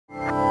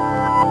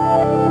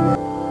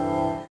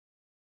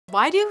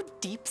Why do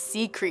deep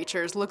sea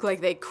creatures look like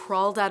they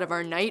crawled out of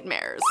our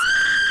nightmares?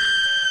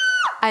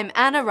 I'm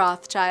Anna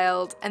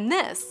Rothschild, and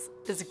this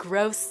is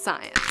Gross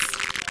Science.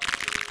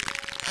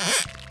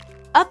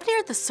 Up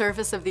near the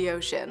surface of the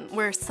ocean,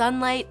 where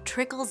sunlight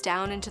trickles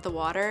down into the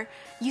water,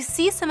 you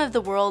see some of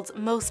the world's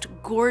most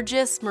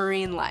gorgeous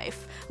marine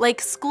life,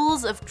 like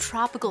schools of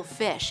tropical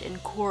fish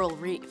and coral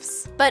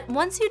reefs. But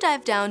once you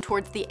dive down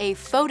towards the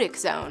aphotic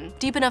zone,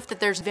 deep enough that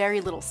there's very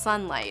little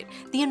sunlight,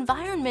 the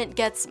environment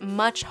gets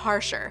much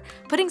harsher,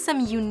 putting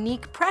some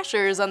unique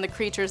pressures on the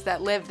creatures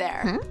that live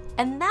there.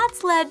 And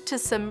that's led to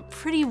some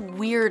pretty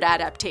weird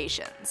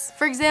adaptations.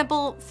 For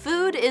example,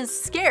 food is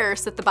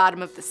scarce at the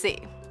bottom of the sea.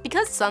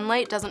 Because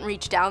sunlight doesn't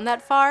reach down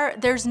that far,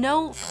 there's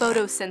no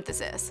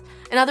photosynthesis.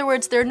 In other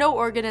words, there are no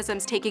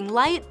organisms taking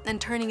light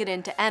and turning it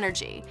into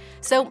energy.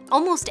 So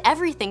almost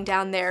everything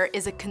down there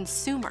is a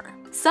consumer.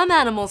 Some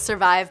animals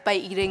survive by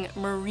eating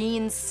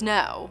marine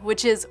snow,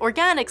 which is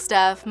organic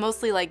stuff,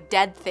 mostly like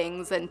dead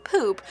things and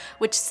poop,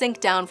 which sink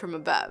down from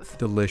above.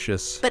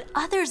 Delicious. But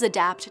others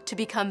adapt to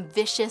become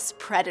vicious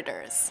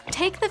predators.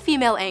 Take the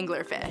female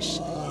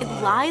anglerfish.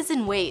 It lies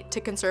in wait to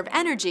conserve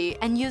energy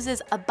and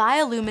uses a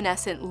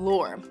bioluminescent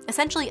lure,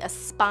 essentially a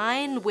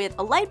spine with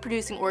a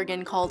light-producing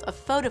organ called a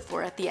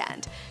photophore at the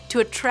end,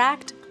 to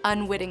attract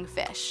unwitting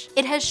fish.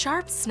 It has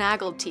sharp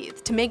snaggled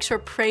teeth to make sure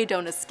prey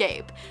don't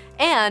escape,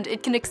 and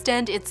it can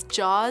extend its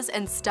jaws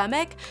and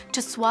stomach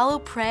to swallow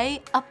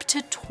prey up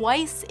to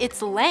twice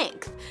its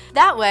length.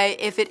 That way,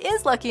 if it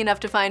is lucky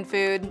enough to find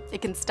food,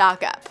 it can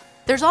stock up.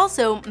 There's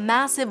also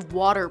massive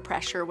water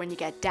pressure when you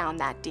get down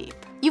that deep.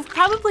 You've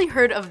probably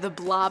heard of the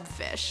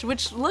blobfish,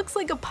 which looks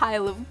like a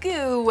pile of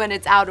goo when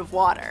it's out of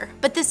water.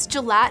 But this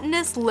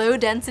gelatinous,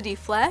 low-density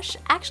flesh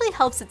actually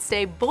helps it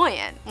stay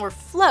buoyant, or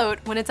float,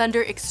 when it's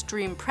under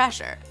extreme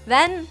pressure.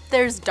 Then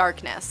there's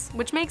darkness,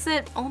 which makes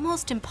it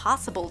almost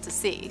impossible to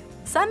see.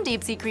 Some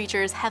deep-sea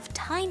creatures have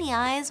tiny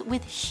eyes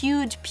with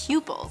huge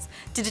pupils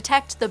to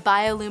detect the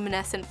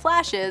bioluminescent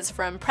flashes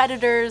from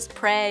predators,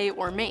 prey,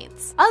 or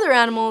mates. Other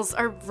animals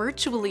are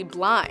virtually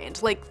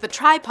blind, like the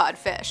tripod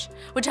fish,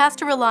 which has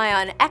to rely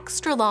on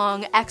extra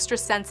long, extra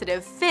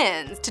sensitive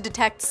fins to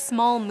detect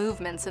small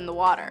movements in the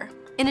water.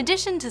 In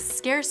addition to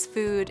scarce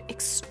food,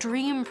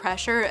 extreme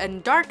pressure,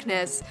 and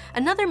darkness,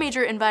 another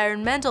major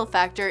environmental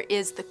factor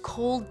is the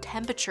cold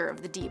temperature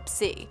of the deep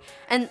sea.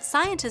 And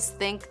scientists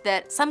think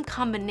that some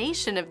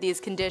combination of these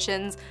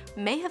conditions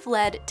may have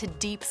led to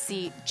deep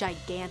sea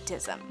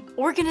gigantism.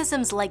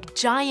 Organisms like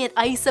giant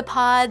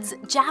isopods,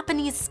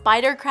 Japanese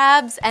spider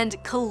crabs,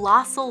 and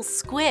colossal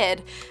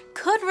squid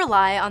could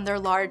rely on their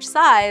large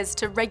size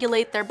to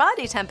regulate their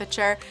body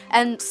temperature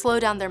and slow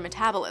down their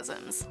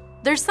metabolisms.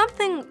 There's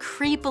something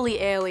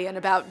creepily alien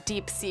about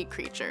deep-sea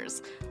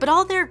creatures, but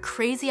all their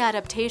crazy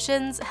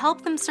adaptations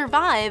help them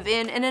survive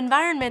in an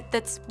environment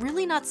that's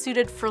really not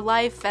suited for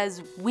life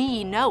as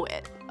we know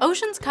it.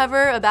 Oceans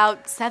cover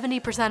about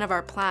 70% of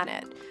our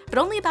planet, but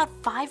only about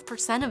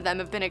 5% of them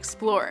have been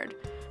explored.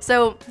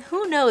 So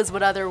who knows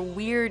what other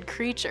weird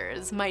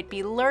creatures might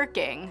be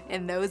lurking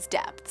in those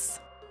depths.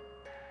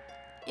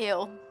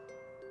 Ew.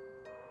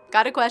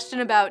 Got a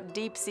question about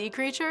deep-sea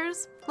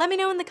creatures? Let me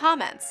know in the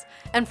comments.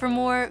 And for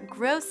more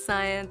gross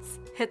science,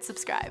 hit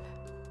subscribe.